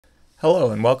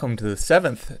Hello and welcome to the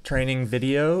 7th training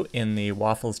video in the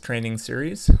WAfLS training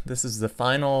series. This is the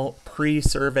final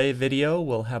pre-survey video.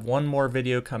 We'll have one more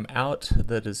video come out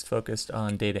that is focused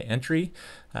on data entry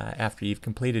after you've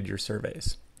completed your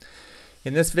surveys.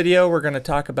 In this video we're going to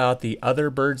talk about the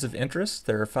other birds of interest.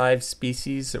 There are 5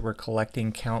 species that we're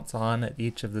collecting counts on at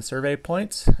each of the survey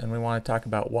points, and we want to talk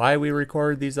about why we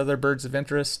record these other birds of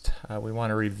interest. We want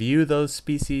to review those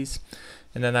species.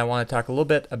 And then I want to talk a little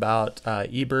bit about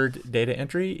eBird data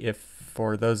entry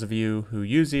for those of you who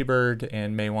use eBird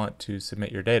and may want to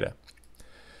submit your data.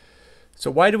 So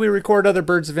why do we record other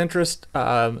birds of interest?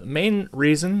 Main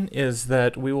reason is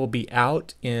that we will be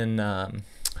out in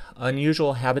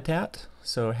unusual habitat.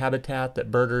 So habitat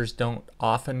that birders don't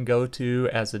often go to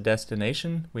as a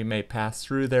destination. We may pass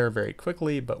through there very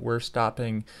quickly, but we're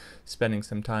stopping, spending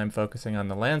some time focusing on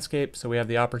the landscape. So we have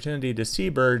the opportunity to see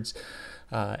birds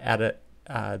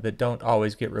that don't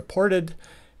always get reported,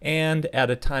 and at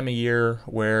a time of year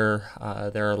where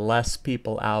there are less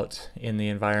people out in the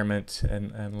environment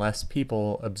and less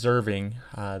people observing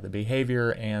the behavior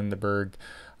and the bird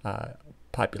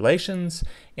populations,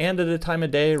 and at a time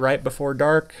of day right before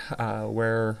dark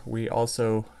where we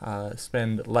also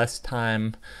spend less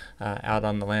time out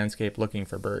on the landscape looking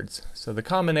for birds. So the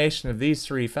combination of these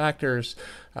 3 factors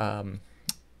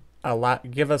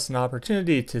give us an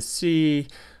opportunity to see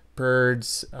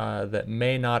birds that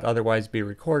may not otherwise be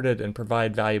recorded and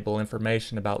provide valuable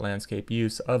information about landscape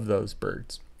use of those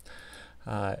birds.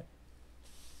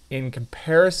 In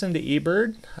comparison to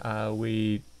eBird,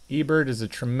 eBird is a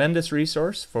tremendous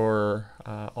resource for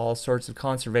all sorts of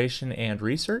conservation and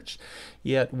research,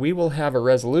 yet we will have a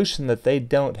resolution that they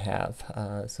don't have.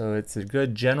 So it's a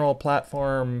good general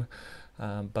platform,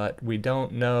 but we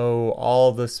don't know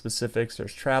all the specifics.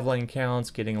 There's traveling counts,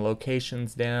 getting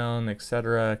locations down,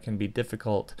 etc. can be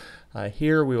difficult.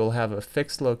 Here we will have a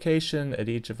fixed location at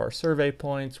each of our survey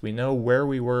points. We know where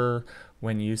we were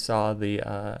when you saw the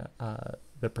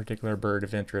particular bird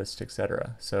of interest,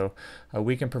 etc. So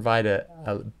we can provide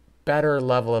a better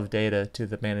level of data to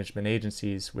the management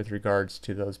agencies with regards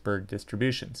to those bird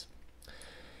distributions.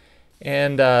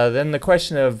 And then the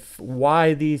question of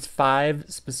why these 5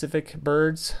 specific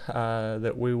birds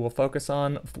that we will focus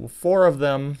on. 4 of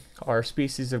them are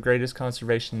species of greatest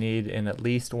conservation need in at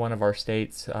least one of our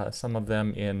states, some of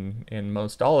them in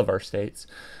most all of our states.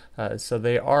 So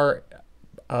they are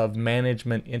of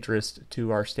management interest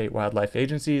to our state wildlife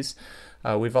agencies.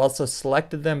 We've also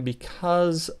selected them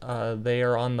because they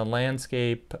are on the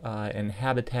landscape and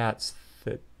habitats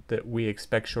that we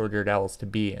expect short-eared owls to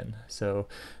be in. So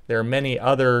there are many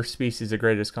other species of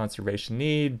greatest conservation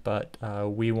need, but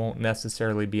we won't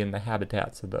necessarily be in the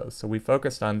habitats of those. So we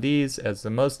focused on these as the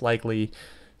most likely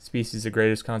species of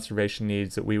greatest conservation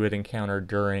needs that we would encounter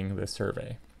during the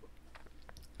survey.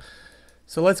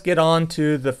 So let's get on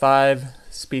to the 5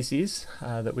 species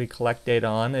that we collect data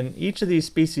on. And each of these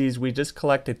species, we just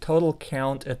collect a total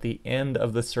count at the end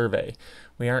of the survey.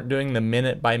 We aren't doing the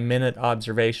minute-by-minute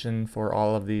observation for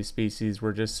all of these species.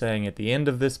 We're just saying at the end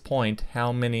of this point,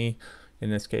 how many, in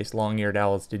this case, long-eared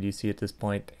owls did you see at this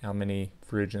point, how many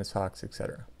ferruginous hawks,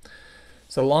 etc.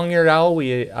 So long-eared owl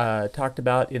we talked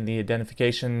about in the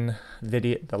identification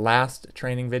video, the last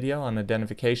training video on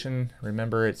identification.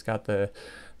 Remember, it's got the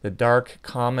dark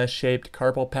comma-shaped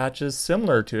carpal patches,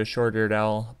 similar to a short-eared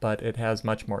owl, but it has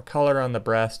much more color on the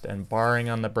breast and barring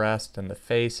on the breast, and the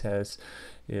face is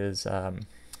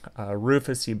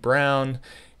rufusy brown,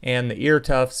 and the ear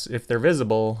tufts, if they're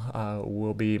visible,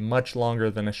 will be much longer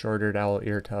than a short-eared owl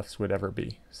ear tufts would ever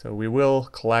be. So we will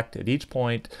collect at each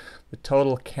point the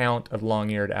total count of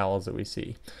long-eared owls that we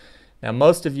see. Now,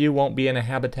 most of you won't be in a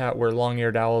habitat where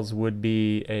long-eared owls would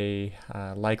be a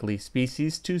likely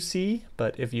species to see,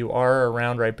 but if you are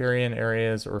around riparian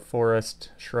areas or forest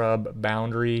shrub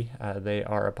boundary, they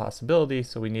are a possibility,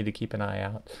 so we need to keep an eye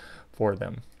out for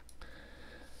them.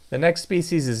 The next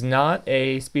species is not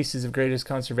a species of greatest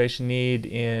conservation need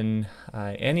in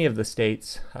any of the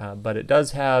states, but it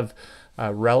does have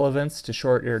relevance to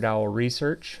short-eared owl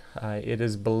research. It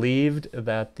is believed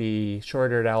that the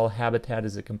short-eared owl habitat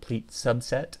is a complete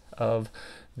subset of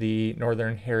the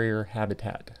northern harrier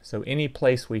habitat. So any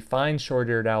place we find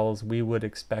short-eared owls, we would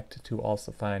expect to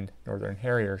also find northern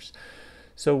harriers.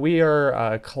 So we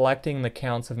are collecting the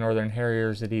counts of northern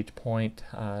harriers at each point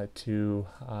to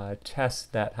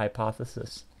test that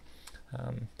hypothesis.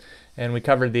 And we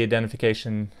covered the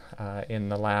identification in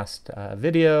the last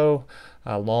video.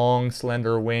 Long,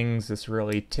 slender wings, this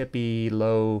really tippy,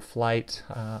 low flight.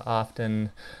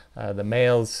 Often the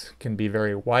males can be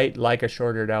very white like a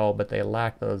short-eared owl, but they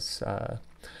lack those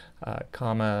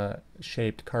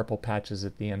comma-shaped carpal patches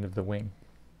at the end of the wing.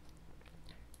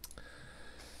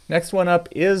 Next one up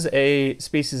is a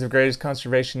species of greatest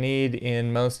conservation need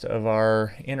in most of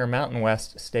our inner Mountain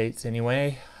West states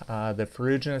anyway, the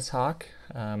ferruginous hawk.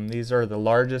 These are the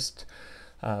largest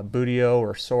buteo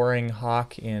or soaring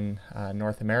hawk in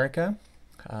North America.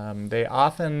 They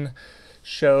often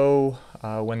show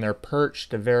when they're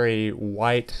perched a very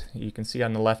white, you can see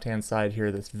on the left hand side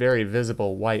here, this very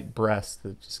visible white breast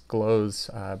that just glows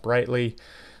brightly.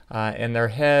 And their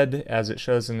head, as it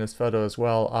shows in this photo as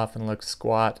well, often looks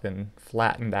squat and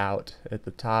flattened out at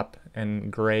the top and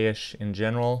grayish in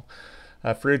general.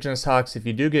 Ferruginous hawks, if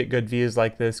you do get good views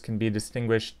like this, can be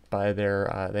distinguished by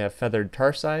their, they have feathered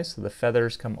tarsi, so the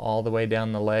feathers come all the way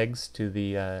down the legs to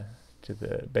the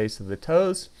base of the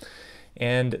toes.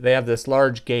 And they have this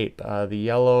large gape. The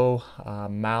yellow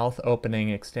mouth opening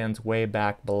extends way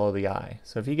back below the eye.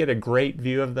 So if you get a great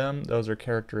view of them, those are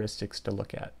characteristics to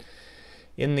look at.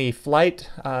 In the flight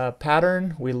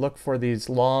pattern, we look for these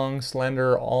long,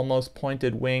 slender, almost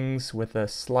pointed wings with a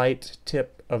slight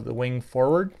tip of the wing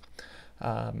forward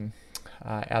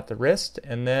at the wrist.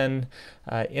 And then,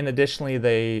 additionally,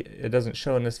 it doesn't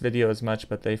show in this video as much,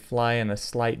 but they fly in a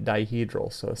slight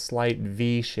dihedral, so a slight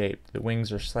V shape. The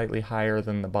wings are slightly higher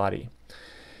than the body.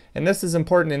 And this is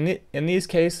important in these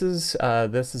cases.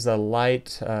 This is a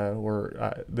light,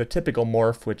 the typical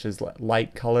morph, which is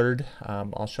light colored.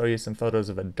 I'll show you some photos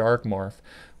of a dark morph,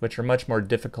 which are much more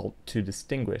difficult to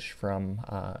distinguish from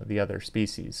the other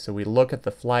species. So we look at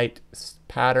the flight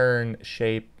pattern,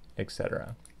 shape,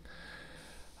 etc.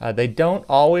 They don't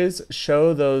always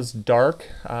show those dark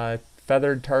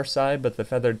feathered tarsi, but the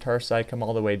feathered tarsi come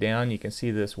all the way down. You can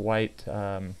see this white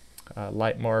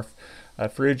light morph.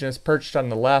 Ferruginous, perched on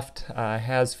the left,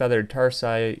 has feathered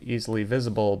tarsi easily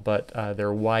visible, but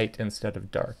they're white instead of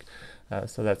dark.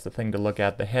 So that's the thing to look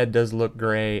at. The head does look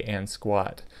gray and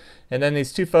squat. And then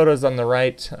these two photos on the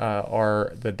right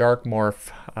are the dark morph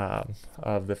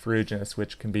of the ferruginous,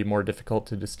 which can be more difficult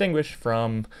to distinguish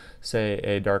from, say,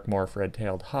 a dark morph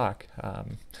red-tailed hawk.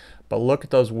 But look at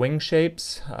those wing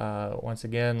shapes. Once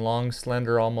again, long,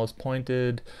 slender, almost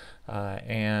pointed,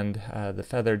 and the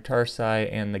feathered tarsi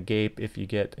and the gape if you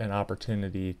get an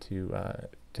opportunity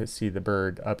to see the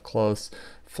bird up close.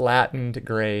 Flattened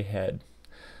gray head.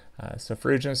 So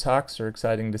ferruginous hawks are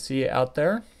exciting to see out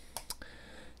there.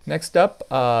 Next up,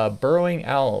 burrowing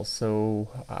owls. So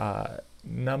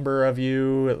number of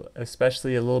you,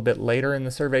 especially a little bit later in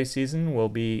the survey season, will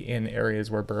be in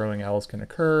areas where burrowing owls can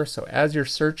occur. So as you're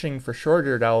searching for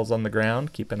short-eared owls on the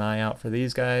ground, keep an eye out for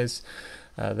these guys.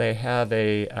 They have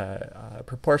a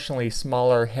proportionally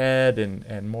smaller head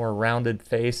and more rounded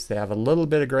face. They have a little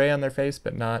bit of gray on their face,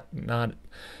 but not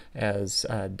as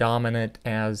dominant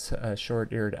as a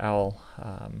short-eared owl.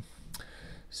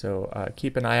 So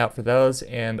keep an eye out for those,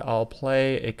 and I'll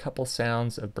play a couple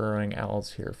sounds of burrowing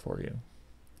owls here for you.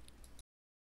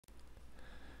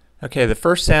 Okay, the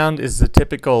first sound is the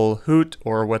typical hoot,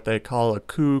 or what they call a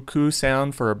coo-coo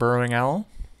sound for a burrowing owl.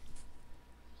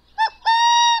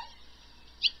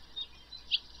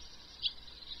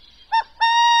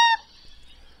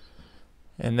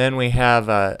 And then we have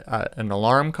an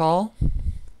alarm call.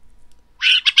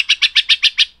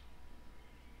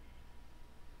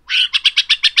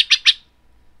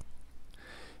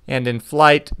 And in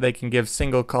flight, they can give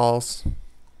single calls.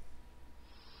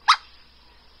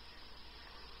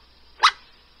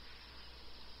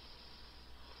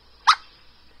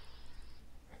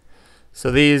 So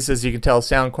these, as you can tell,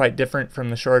 sound quite different from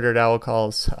the short-eared owl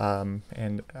calls,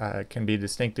 and can be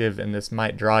distinctive, and this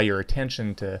might draw your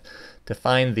attention to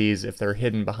find these if they're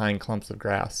hidden behind clumps of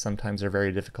grass. Sometimes they're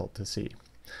very difficult to see.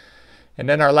 And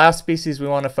then our last species we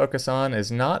want to focus on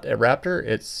is not a raptor,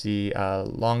 it's the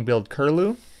long-billed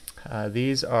curlew.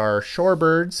 These are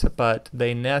shorebirds, but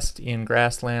they nest in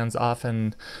grasslands,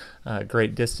 often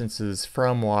great distances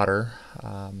from water,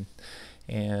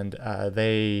 and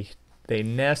they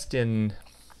nest in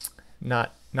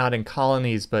not in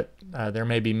colonies, but there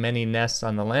may be many nests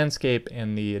on the landscape,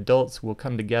 and the adults will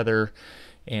come together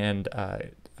and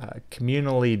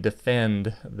communally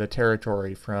defend the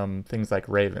territory from things like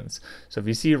ravens. So if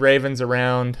you see ravens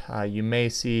around, you may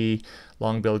see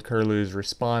long-billed curlews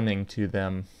responding to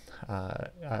them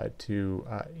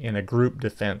in a group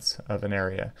defense of an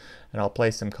area. And I'll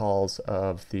play some calls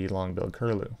of the long-billed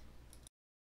curlew.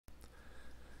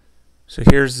 So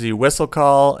here's the whistle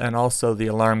call and also the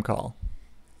alarm call.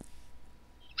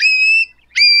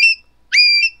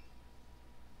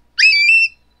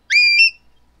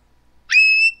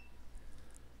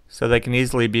 So they can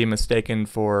easily be mistaken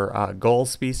for gull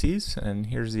species, and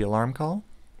here's the alarm call.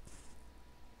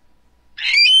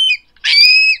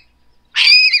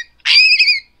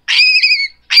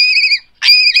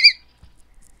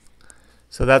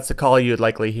 So that's the call you'd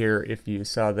likely hear if you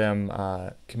saw them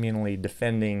communally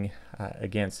defending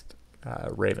against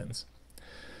ravens.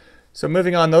 So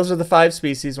moving on, those are the 5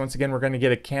 species. Once again, we're going to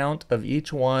get a count of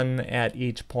each one at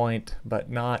each point, but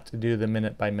not do the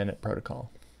minute-by-minute protocol.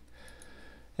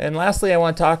 And lastly, I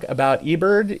want to talk about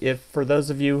eBird. If for those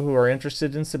of you who are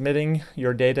interested in submitting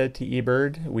your data to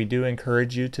eBird, we do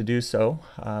encourage you to do so,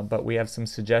 but we have some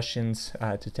suggestions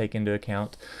to take into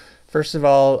account. First of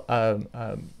all,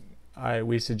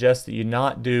 we suggest that you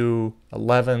not do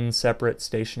 11 separate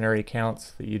stationary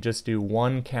counts, that you just do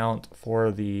one count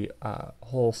for the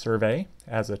whole survey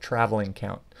as a traveling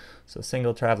count, so a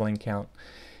single traveling count.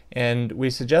 And we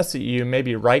suggest that you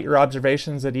maybe write your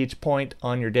observations at each point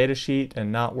on your data sheet and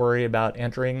not worry about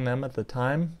entering them at the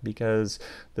time, because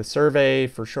the survey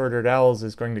for short-eared owls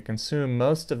is going to consume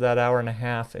most of that hour and a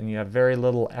half, and you have very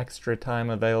little extra time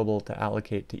available to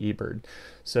allocate to eBird.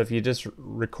 So if you just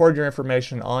record your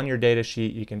information on your data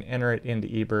sheet, you can enter it into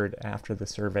eBird after the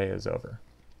survey is over.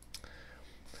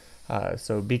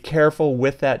 So be careful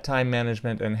with that time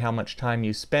management and how much time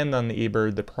you spend on the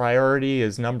eBird. The priority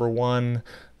is number 1,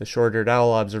 the short-eared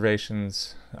owl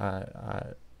observations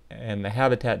and the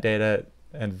habitat data,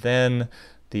 and then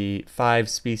the 5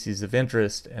 species of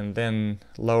interest, and then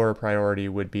lower priority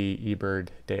would be eBird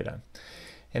data.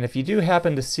 And if you do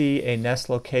happen to see a nest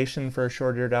location for a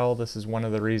short-eared owl, this is one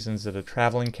of the reasons that a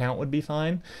traveling count would be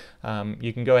fine.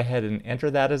 You can go ahead and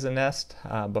enter that as a nest,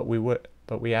 but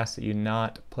we ask that you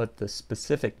not put the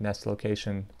specific nest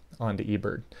location onto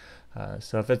eBird.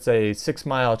 So if it's a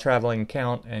 6-mile traveling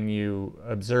count and you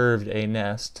observed a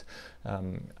nest,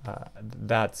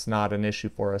 that's not an issue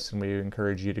for us, and we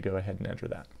encourage you to go ahead and enter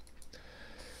that.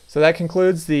 So that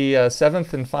concludes the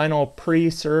 7th and final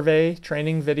pre-survey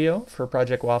training video for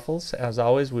Project WAfLS. As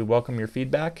always, we welcome your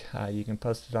feedback. You can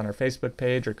post it on our Facebook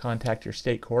page or contact your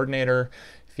state coordinator.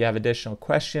 If you have additional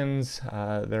questions,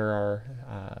 there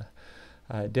are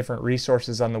different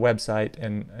resources on the website,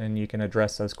 and you can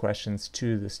address those questions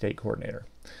to the state coordinator.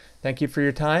 Thank you for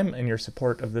your time and your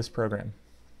support of this program.